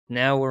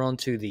Now we're on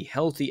to the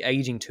Healthy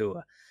Aging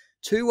Tour.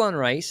 2-1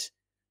 race,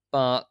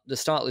 but the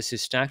start list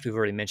is stacked. We've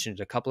already mentioned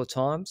it a couple of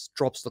times.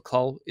 Drops the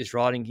Coal is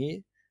riding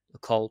here. The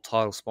Coal,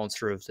 title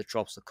sponsor of the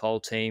Drops the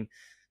Coal team.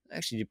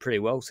 Actually did pretty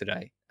well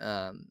today.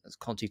 As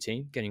Conti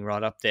team, getting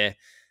right up there.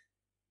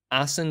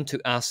 Assen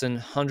to Assen,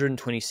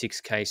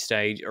 126k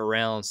stage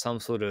around some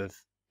sort of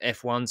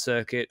F1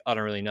 circuit. I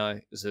don't really know.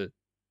 It was a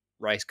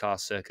race car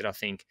circuit, I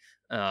think.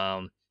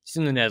 It's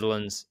in the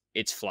Netherlands.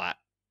 It's flat.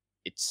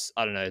 It's,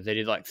 I don't know, they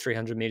did like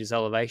 300 meters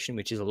elevation,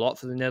 which is a lot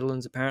for the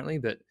Netherlands apparently,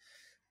 but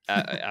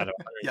out of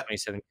Yeah.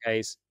 127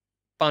 Ks.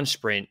 Bunch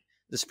sprint.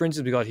 The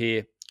sprinters we got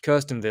here,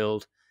 Kirsten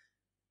Wild,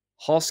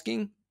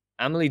 Hosking,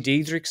 Amelie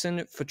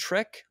Diedrichsen for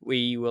Trek.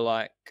 We were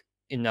like,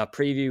 in our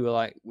preview, we're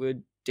like,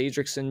 would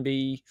Diedrichsen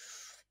be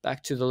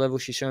back to the level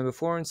she's shown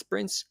before in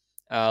sprints?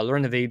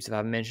 Lorena Wiebes, if I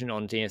haven't mentioned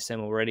on DSM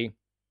already.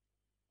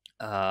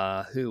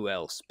 Who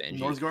else,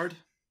 Benji?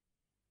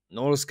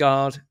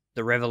 Norsgaard,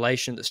 the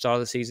revelation at the start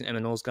of the season. Emma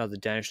Norsgaard, the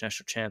Danish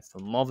national champ for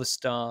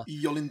Movistar.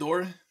 Jolien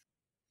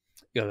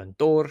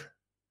D'Or,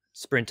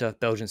 sprinter,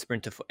 Belgian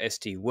sprinter for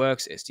ST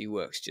Works. ST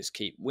Works just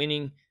keep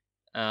winning.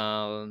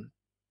 But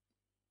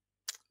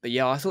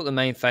yeah, I thought the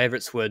main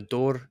favourites were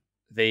D'Or,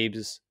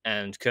 Wiebes,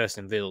 and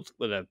Kirsten Wild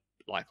were the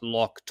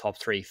lock top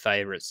 3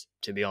 favourites,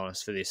 to be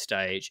honest, for this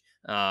stage.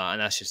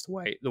 And that's just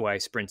the way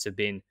sprints have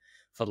been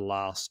for the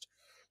last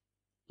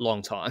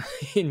long time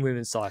in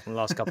women's cycling, the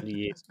last couple of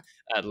years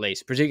at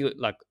least. Particularly,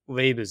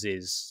 Wiebes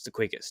is the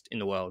quickest in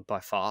the world by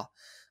far.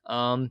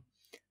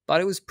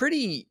 But it was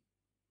pretty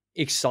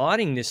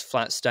exciting, this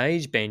flat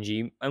stage,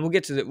 Benji, and we'll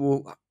get to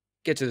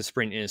the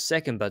sprint in a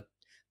second. But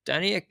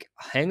Daniek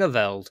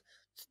Hengeveld,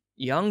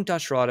 young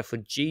Dutch rider for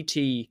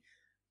GT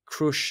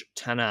Krush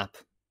Tanap,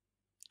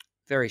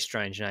 very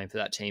strange name for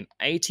that team,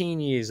 18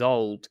 years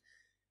old.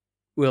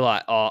 We're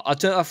like,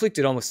 I flicked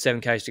it on with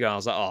 7Ks to go. I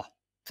was like,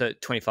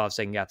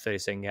 25-second gap,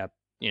 30-second gap.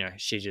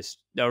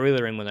 They'll reel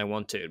her in when they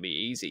want to. It'll be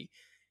easy.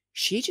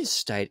 She just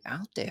stayed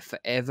out there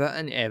forever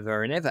and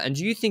ever and ever. And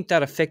do you think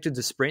that affected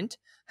the sprint?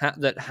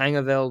 That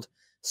Hangeveld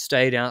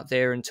stayed out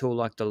there until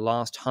the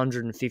last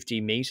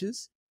 150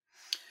 meters?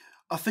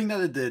 I think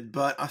that it did,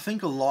 but I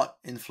think a lot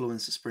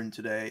influenced the sprint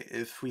today.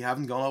 If we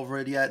haven't gone over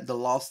it yet, the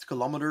last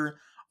kilometer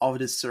of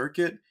this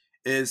circuit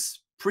is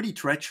pretty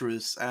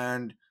treacherous,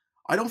 and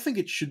I don't think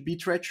it should be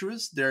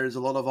treacherous. There's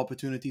a lot of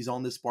opportunities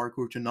on this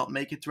parkour to not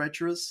make it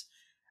treacherous.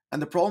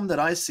 And the problem that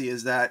I see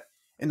is that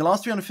in the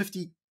last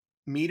 350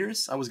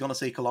 meters, I was going to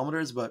say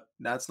kilometers, but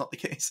that's not the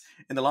case.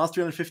 In the last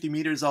 350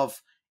 meters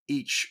of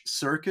each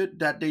circuit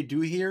that they do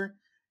here,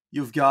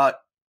 you've got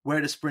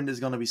where the sprint is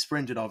going to be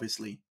sprinted,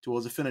 obviously,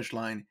 towards the finish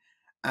line.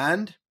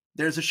 And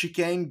there's a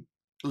chicane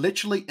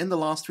literally in the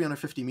last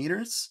 350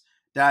 meters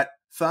that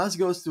first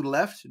goes to the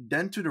left,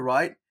 then to the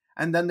right,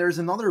 and then there's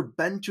another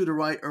bend to the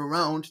right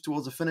around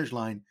towards the finish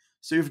line.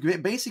 So you've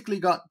basically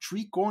got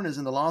 3 corners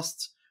in the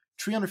last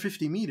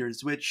 350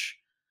 meters, which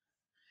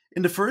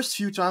in the first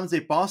few times they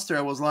passed there,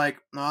 I was like,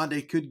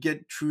 they could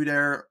get through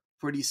there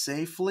pretty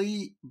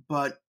safely,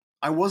 but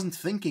I wasn't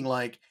thinking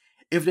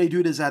if they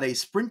do this at a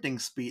sprinting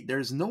speed,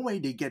 there's no way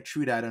they get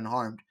through that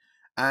unharmed.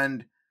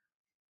 And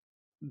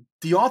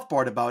the odd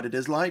part about it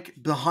is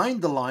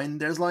behind the line,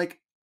 there's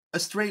a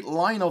straight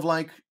line of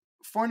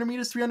 400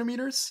 meters, 300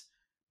 meters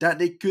that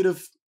they could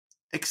have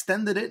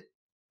extended it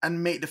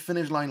and made the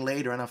finish line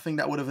later. And I think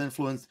that would have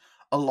influenced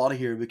a lot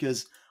here,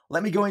 because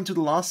let me go into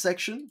the last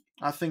section.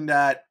 I think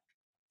that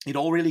it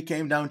all really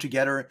came down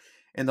together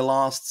in the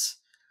last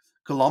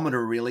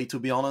kilometer, really, to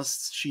be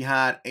honest. She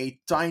had a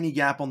tiny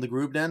gap on the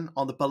group then,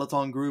 on the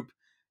peloton group,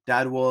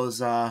 that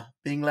was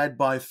being led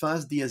by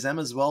first DSM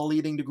as well,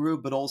 leading the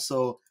group, but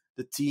also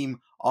the team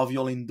of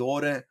Jolien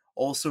D'Or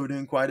also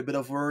doing quite a bit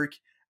of work.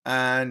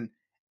 And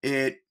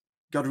it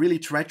got really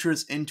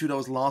treacherous into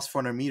those last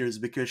 400 meters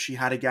because she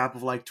had a gap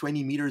of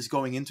 20 meters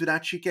going into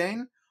that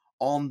chicane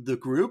on the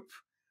group,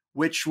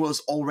 which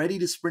was already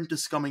the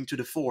sprinters coming to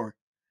the fore.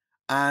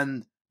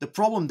 And the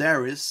problem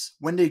there is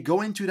when they go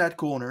into that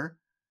corner,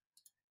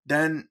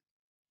 then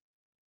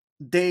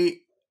they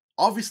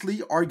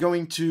obviously are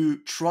going to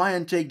try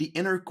and take the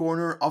inner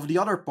corner of the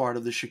other part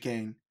of the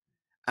chicane.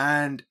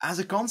 And as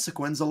a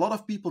consequence, a lot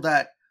of people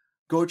that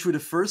go through the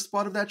first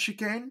part of that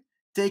chicane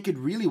take it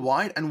really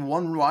wide. And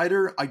one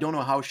rider, I don't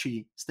know how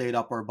she stayed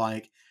up her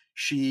bike.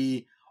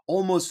 She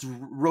almost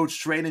rode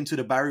straight into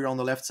the barrier on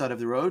the left side of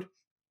the road.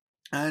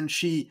 And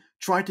she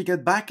tried to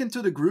get back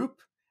into the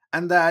group,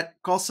 and that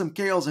caused some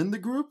chaos in the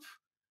group.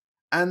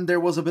 And there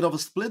was a bit of a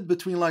split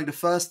between the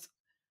first,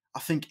 I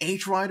think,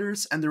 8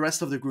 riders and the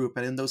rest of the group.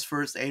 And in those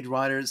first 8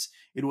 riders,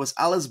 it was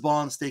Alice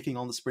Barnes taking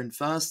on the sprint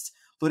first,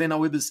 Lorena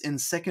Wiebes in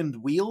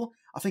second wheel.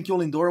 I think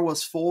Jolien D'Or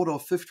was 4th or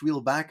 5th wheel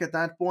back at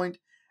that point.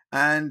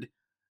 And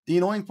the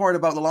annoying part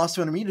about the last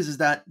 200 meters is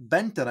that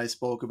bend that I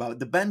spoke about,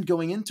 the bend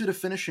going into the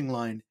finishing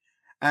line.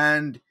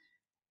 And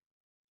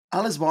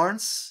Alice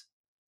Barnes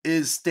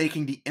is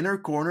taking the inner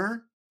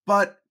corner,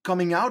 but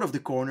coming out of the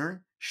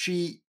corner,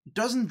 she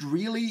doesn't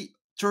really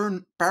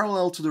turn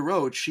parallel to the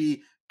road.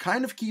 She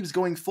kind of keeps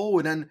going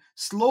forward and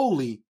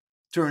slowly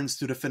turns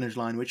to the finish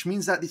line, which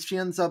means that she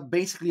ends up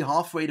basically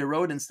halfway the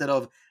road instead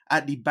of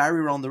at the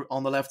barrier on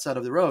the left side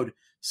of the road.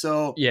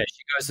 So yeah,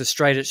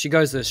 she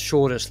goes the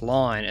shortest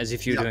line, as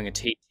if you're yeah, doing a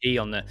TT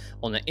on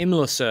the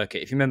Imola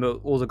circuit. If you remember,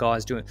 all the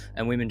guys doing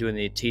and women doing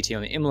the TT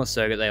on the Imola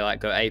circuit, they like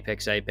go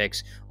apex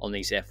on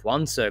these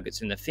F1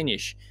 circuits in the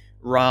finish,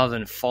 rather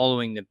than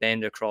following the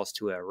bend across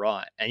to her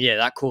right. And yeah,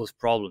 that caused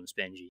problems,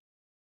 Benji.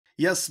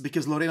 yes,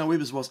 because Lorena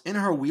Wibbes was in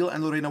her wheel,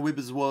 and Lorena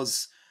Wibbes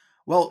was,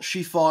 well,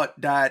 she thought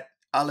that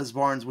Alice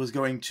Barnes was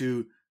going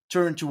to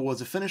turn towards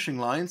the finishing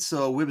line,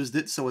 so Wibbes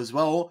did so as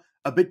well,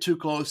 a bit too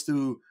close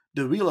to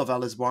the wheel of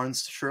Alice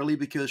Barnes, surely,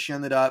 because she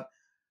ended up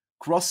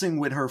crossing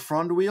with her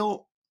front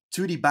wheel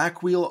to the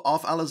back wheel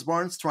of Alice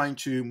Barnes, trying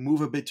to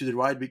move a bit to the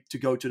right to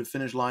go to the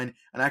finish line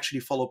and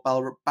actually follow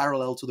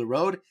parallel to the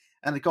road.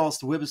 And it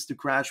caused Wibbes to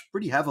crash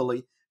pretty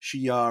heavily.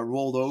 She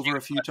rolled over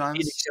a few times.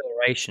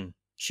 Acceleration.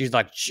 She's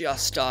like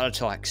just started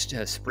to like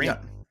sprint.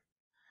 Yeah.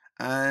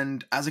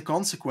 And as a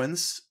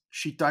consequence,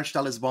 she touched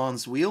Alice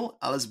Barnes' wheel.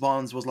 Alice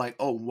Barnes was like,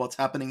 oh, what's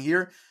happening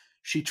here?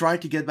 She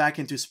tried to get back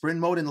into sprint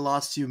mode in the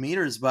last few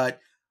meters,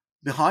 but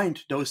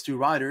behind those two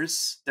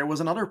riders, there was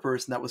another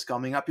person that was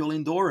coming up,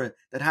 Jolien Dore,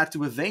 that had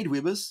to evade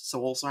Wibbes,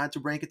 so also had to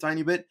brake a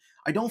tiny bit.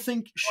 I don't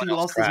think she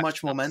lost as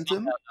much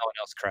momentum. No one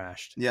else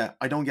crashed. Yeah,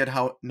 I don't get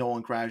how no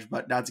one crashed,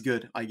 but that's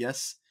good, I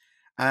guess.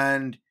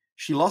 And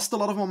she lost a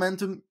lot of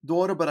momentum,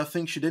 Dore, but I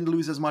think she didn't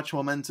lose as much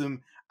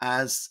momentum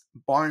as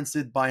Barnes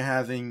did by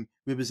having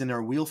Wibbes in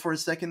her wheel for a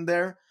second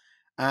there.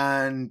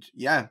 And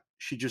yeah,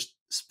 she just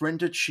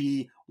sprinted.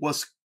 She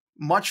was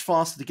much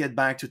faster to get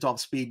back to top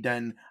speed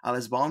than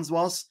Alice Barnes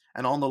was.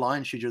 And on the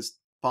line, she just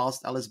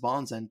passed Alice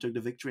Barnes and took the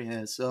victory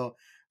here. So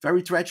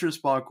very treacherous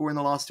parkour in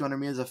the last 200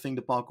 meters. I think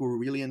the parkour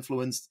really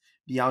influenced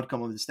the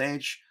outcome of the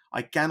stage.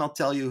 I cannot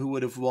tell you who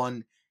would have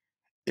won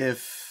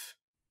if...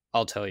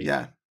 I'll tell you.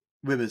 Yeah,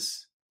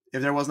 Wibbes.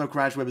 If there was no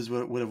crash, Wibbes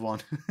would have won.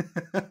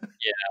 Yeah,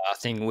 I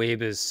think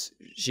Weber's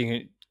she's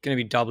going to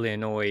be doubly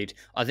annoyed.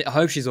 I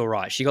hope she's all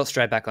right. She got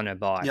straight back on her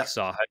bike,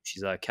 so I hope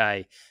she's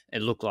okay.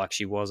 It looked like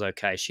she was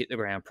okay. She hit the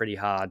ground pretty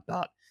hard,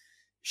 but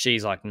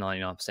she's like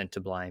 99% to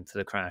blame for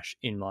the crash,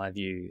 in my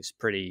view. It's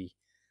pretty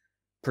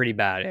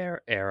bad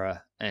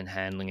error and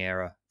handling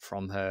error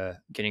from her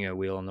getting her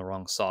wheel on the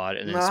wrong side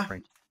and then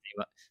sprinting.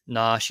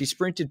 Nah, she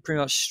sprinted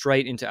pretty much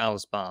straight into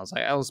Alice Barnes.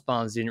 Like Alice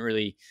Barnes didn't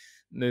really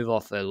move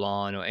off her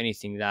line or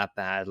anything that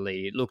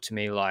badly. It looked to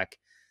me like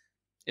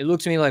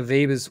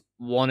Wiebes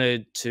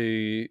wanted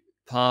to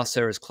pass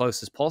her as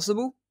close as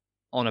possible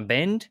on a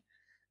bend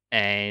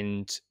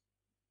and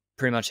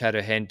pretty much had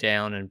her head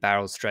down and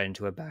barreled straight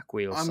into her back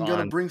wheel. I'm going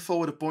to bring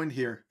forward a point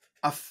here.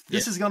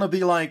 This is going to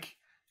be like,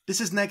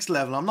 this is next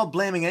level. I'm not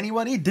blaming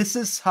anybody. This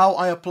is how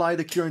I apply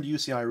the current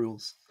UCI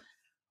rules,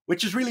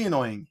 which is really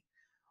annoying.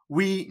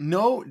 We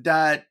know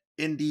that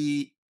in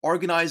the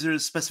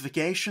organizer's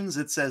specifications,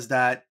 it says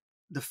that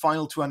the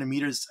final 200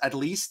 meters at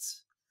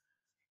least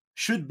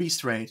should be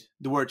straight.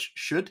 The word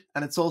should,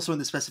 and it's also in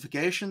the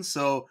specifications.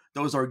 So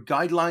those are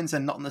guidelines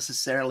and not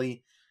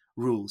necessarily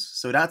rules.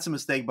 So that's a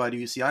mistake by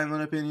the UCI, in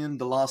my opinion.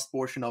 The last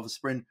portion of a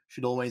sprint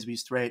should always be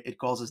straight. It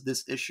causes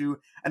this issue,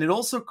 and it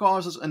also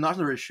causes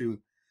another issue.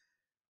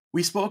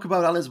 We spoke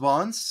about Alice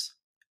Barnes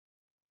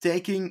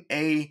taking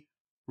a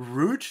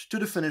route to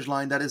the finish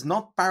line that is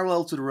not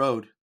parallel to the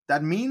road.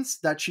 That means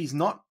that she's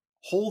not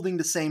holding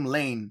the same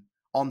lane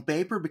on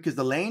paper, because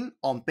the lane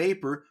on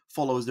paper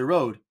follows the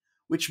road,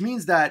 which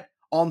means that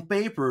on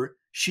paper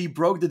she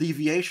broke the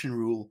deviation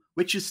rule,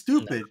 which is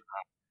stupid.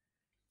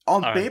 No,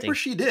 on paper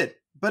she did,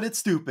 but it's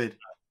stupid.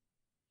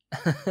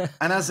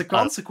 And as a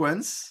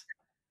consequence,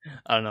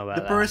 I don't know about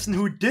the person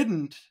who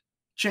didn't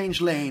change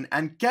lane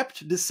and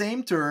kept the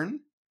same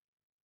turn,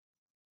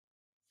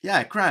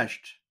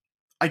 crashed.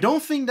 I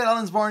don't think that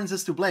Alice Barnes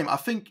is to blame. I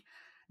think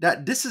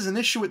that this is an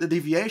issue with the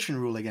deviation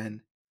rule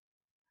again.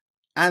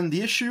 And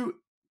the issue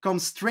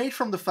comes straight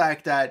from the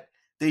fact that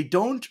they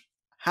don't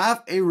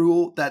have a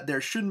rule that there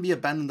shouldn't be a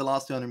bend in the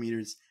last 200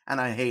 meters. And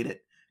I hate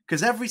it.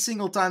 Because every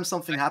single time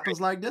something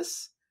happens like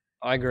this,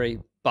 I agree,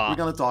 but we're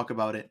going to talk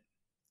about it.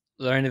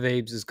 Lorena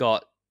Wiebes has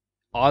got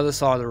either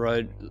side of the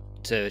road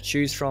to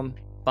choose from.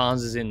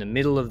 Barnes is in the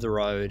middle of the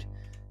road.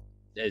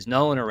 There's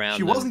no one around.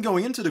 She wasn't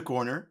going into the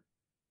corner.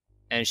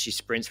 And she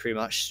sprints pretty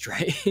much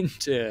straight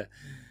into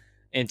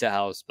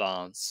Alice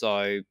Barnes.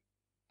 So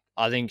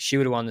I think she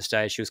would have won the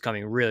stage. She was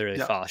coming really, really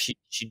fast.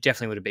 She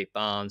definitely would have beat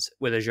Barnes.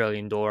 Whether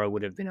Jolien Dore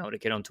would have been able to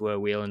get onto her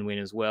wheel and win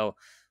as well,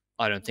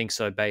 I don't think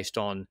so, based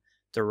on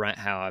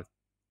how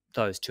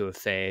those two have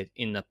fared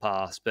in the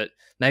past. But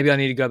maybe I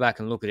need to go back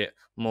and look at it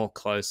more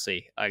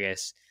closely. I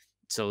guess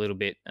it's a little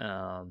bit...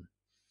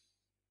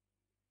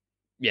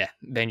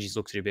 Benji's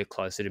looked at it a bit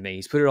closer to me.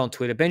 He's put it on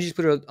Twitter. Benji's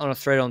put it on a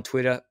thread on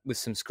Twitter with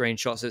some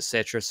screenshots,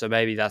 etc. So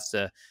maybe that's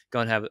go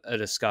and have a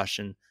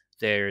discussion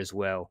there as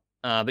well.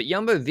 But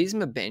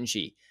Jumbo-Visma,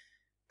 Benji,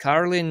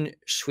 Caroline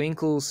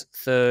Schwinkels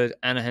third,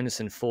 Anna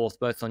Henderson fourth,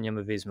 both on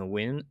Jumbo-Visma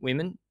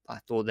women. I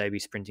thought they'd be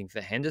sprinting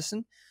for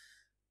Henderson.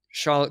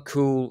 Charlotte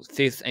Kuhl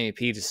fifth, Amy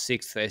Peters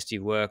sixth for SD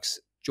Works.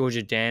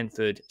 Georgia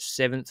Danford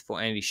seventh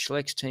for Andy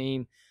Schleck's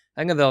team.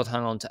 Angeveld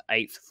hung on to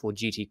 8th for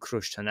GT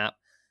Krush Tanap.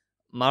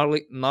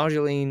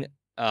 Marjolein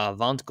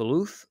van t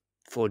Geloof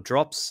for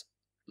drops.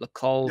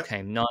 Lecole Yep.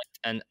 came 9th,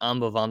 and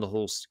Amber van der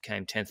Hulst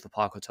came 10th for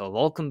Park Hotel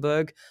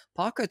Valkenburg.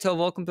 Park Hotel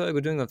Valkenburg were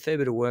doing a fair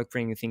bit of work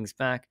bringing things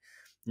back.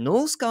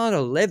 Norsgaard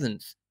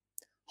 11th,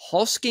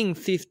 Hosking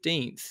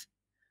 15th,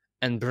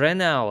 and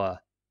Brennauer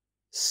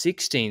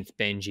 16th,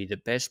 Benji, the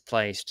best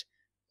placed.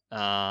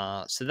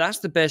 So that's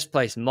the best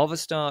placed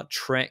Movistar,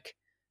 Trek,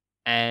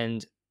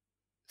 and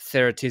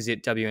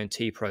Theratizit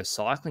WNT Pro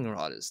cycling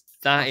riders.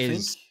 I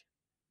think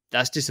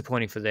That's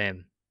disappointing for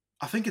them.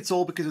 I think it's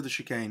all because of the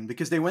chicane,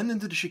 because they went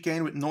into the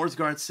chicane with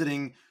Norsgaard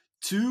sitting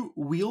 2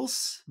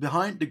 wheels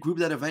behind the group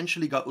that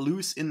eventually got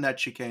loose in that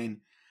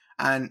chicane.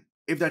 And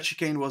if that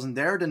chicane wasn't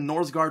there, then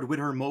Norsgaard with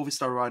her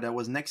Movistar rider that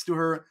was next to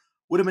her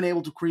would have been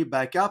able to creep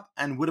back up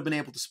and would have been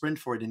able to sprint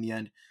for it in the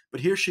end. But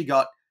here she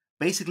got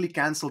basically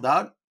cancelled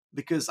out,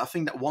 because I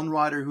think that one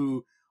rider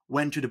who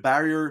went to the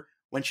barrier,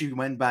 when she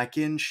went back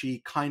in,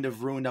 she kind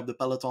of ruined up the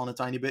peloton a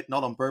tiny bit.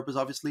 Not on purpose,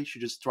 obviously. She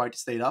just tried to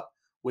stay up,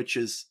 which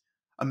is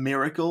a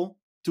miracle,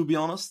 to be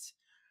honest.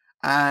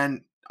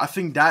 And I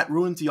think that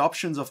ruined the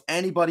options of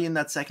anybody in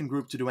that second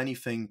group to do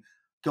anything,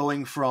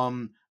 going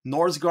from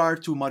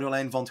Norsgaard to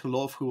Marjolein van t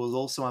Geloof, who was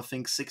also, I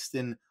think, 6th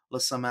in Le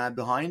Samad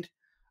behind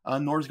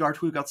Norsgaard,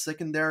 who got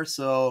second there.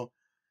 So,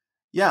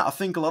 yeah, I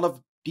think a lot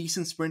of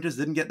decent sprinters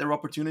didn't get their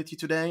opportunity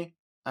today.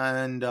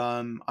 And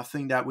I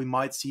think that we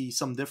might see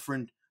some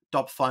different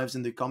top 5s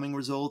in the coming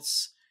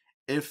results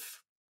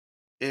if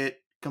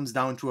it comes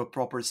down to a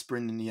proper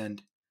sprint in the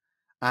end.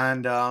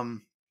 And I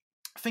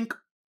think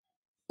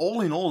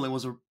all in all, it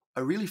was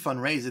a really fun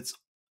race. It's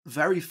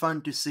very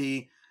fun to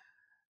see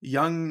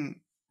young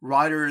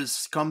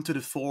riders come to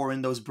the fore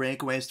in those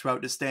breakaways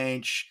throughout the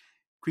stage,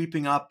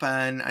 creeping up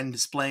and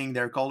displaying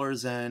their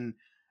colors, and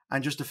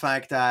just the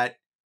fact that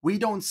we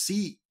don't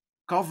see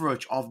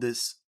coverage of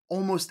this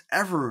almost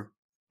ever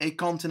a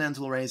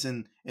continental race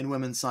in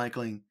women's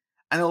cycling.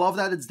 And I love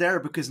that it's there,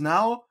 because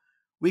now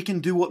we can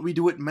do what we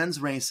do with men's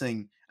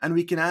racing, and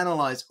we can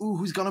analyze, ooh,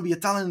 who's going to be a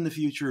talent in the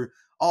future?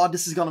 Oh,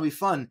 this is going to be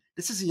fun.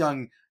 This is a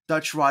young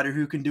Dutch rider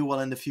who can do well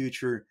in the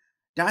future.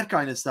 That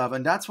kind of stuff.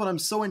 And that's what I'm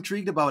so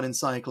intrigued about in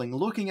cycling,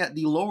 looking at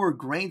the lower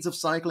grades of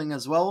cycling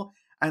as well,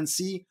 and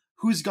see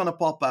who's going to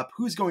pop up,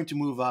 who's going to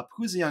move up,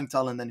 who's a young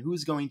talent, and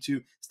who's going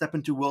to step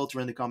into World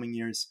Tour in the coming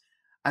years.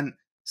 And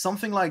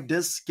something like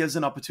this gives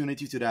an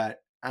opportunity to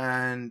that.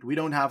 And we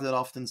don't have that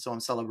often, so I'm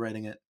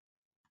celebrating it.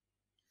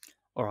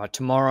 All right,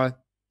 tomorrow,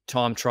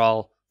 time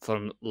trial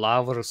from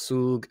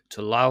Lauwersug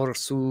to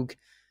Lauwersug.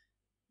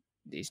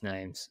 These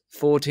names.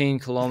 14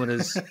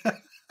 kilometers,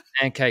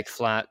 pancake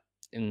flat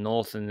in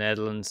northern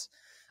Netherlands.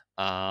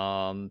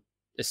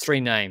 There's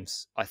 3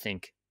 names, I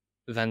think.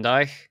 Van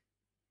Dijk.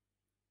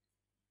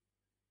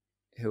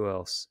 Who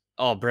else?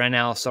 Oh,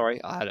 Brennau,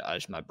 sorry.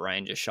 My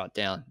brain just shut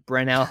down.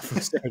 Brennau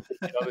from Stanford,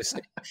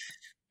 obviously.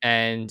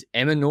 And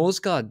Emma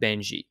Norsgaard,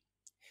 Benji.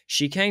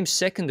 She came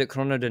second at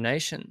Chrono de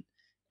Nation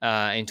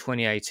in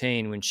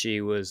 2018 when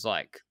she was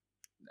like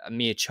a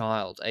mere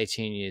child,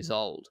 18 years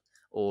old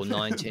or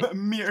 19. A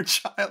mere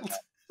child.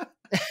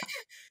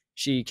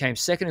 She came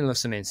second in Le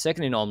Semaine,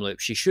 second in Omloop.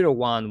 She should have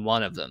won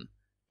one of them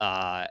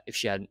if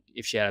she had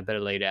a better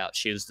lead out.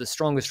 She was the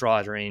strongest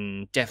rider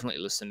in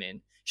definitely Le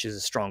Semaine. She was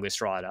the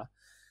strongest rider.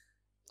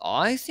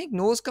 I think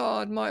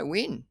Norsgaard might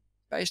win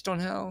based on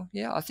how.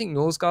 Yeah, I think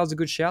Norsgaard's a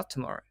good shout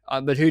tomorrow.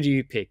 But who do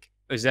you pick?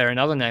 Is there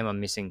another name I'm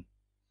missing?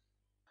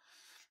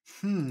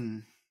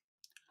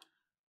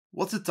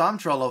 What's the time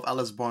trial of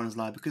Alice Barnes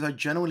like? Because I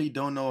genuinely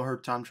don't know her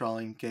time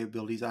trialing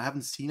capabilities. I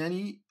haven't seen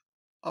any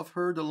of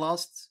her the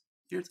last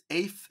year's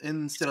 8th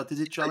in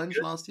Strategic Challenge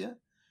last year.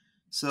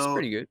 So it's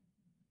pretty good.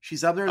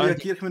 She's up there. Leah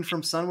Kirchmann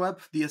from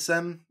Sunweb,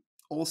 DSM,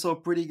 also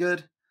pretty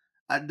good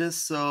at this.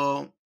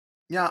 So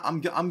yeah,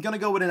 I'm gonna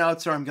go with an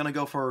outsider. I'm gonna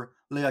go for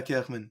Leah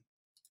Kirchmann.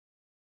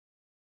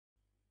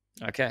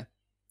 Okay.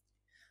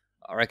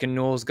 I reckon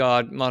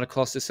Norsgaard might have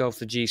cost herself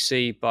the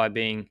GC by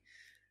being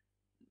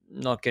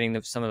not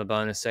getting some of the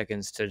bonus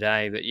seconds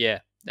today. But yeah,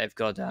 they've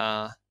got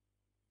the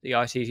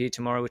ITT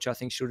tomorrow, which I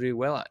think she'll do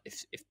well at.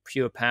 If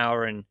pure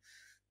power and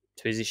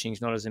positioning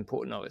is not as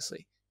important,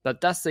 obviously. But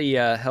that's the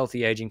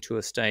Healthy Aging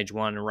Tour Stage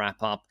 1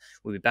 wrap up.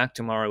 We'll be back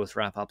tomorrow with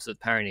wrap ups of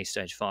Paris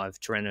Stage 5,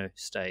 Tirreno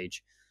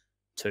Stage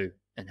 2,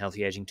 and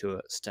Healthy Aging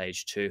Tour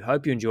Stage 2.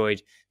 Hope you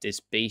enjoyed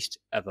this beast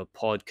of a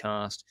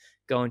podcast.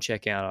 Go and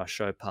check out our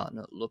show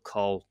partner,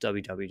 Lecole,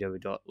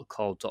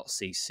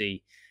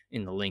 www.lecole.cc,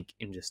 in the link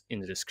in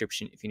the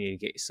description if you need to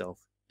get yourself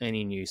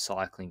any new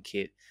cycling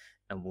kit.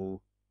 And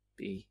we'll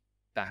be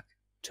back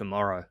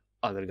tomorrow.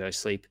 I've got to go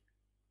sleep.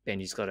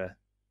 Benji's got to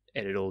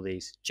edit all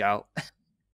these. Ciao.